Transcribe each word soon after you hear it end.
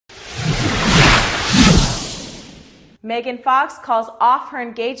Megan Fox calls off her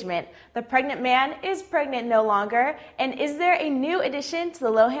engagement. The pregnant man is pregnant no longer. And is there a new addition to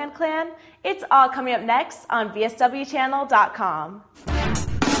the Lohan clan? It's all coming up next on VSWChannel.com.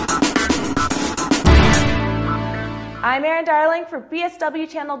 I'm Erin Darling for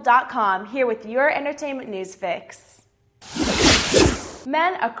BSWChannel.com, here with your entertainment news fix.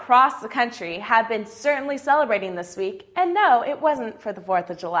 Men across the country have been certainly celebrating this week, and no, it wasn't for the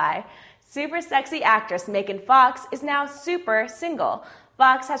 4th of July. Super sexy actress Megan Fox is now super single.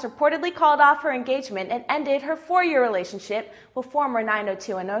 Fox has reportedly called off her engagement and ended her 4-year relationship with former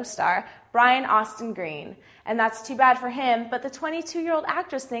 90210 star Brian Austin Green. And that's too bad for him, but the 22-year-old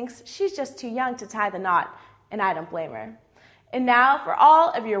actress thinks she's just too young to tie the knot. And I don't blame her. And now for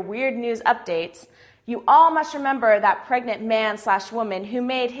all of your weird news updates. You all must remember that pregnant man/woman who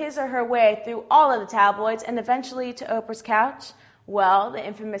made his or her way through all of the tabloids and eventually to Oprah's couch. Well, the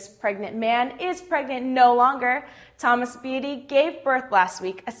infamous pregnant man is pregnant no longer. Thomas Beatie gave birth last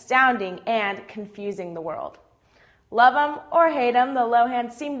week, astounding and confusing the world. Love him or hate him, the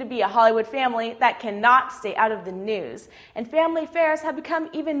Lohans seem to be a Hollywood family that cannot stay out of the news. And family affairs have become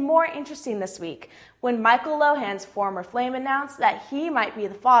even more interesting this week when Michael Lohans' former flame announced that he might be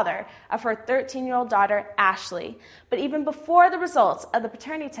the father of her 13-year-old daughter, Ashley. But even before the results of the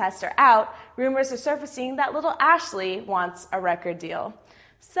paternity test are out, rumors are surfacing that little Ashley wants a record deal.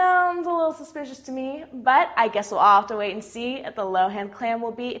 Sounds a little suspicious to me, but I guess we'll all have to wait and see if the Lohan clan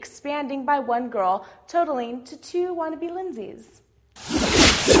will be expanding by one girl, totaling to 2 wannabe lindsays.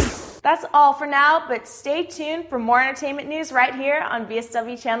 That's all for now, but stay tuned for more entertainment news right here on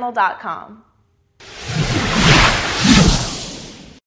VSWChannel.com.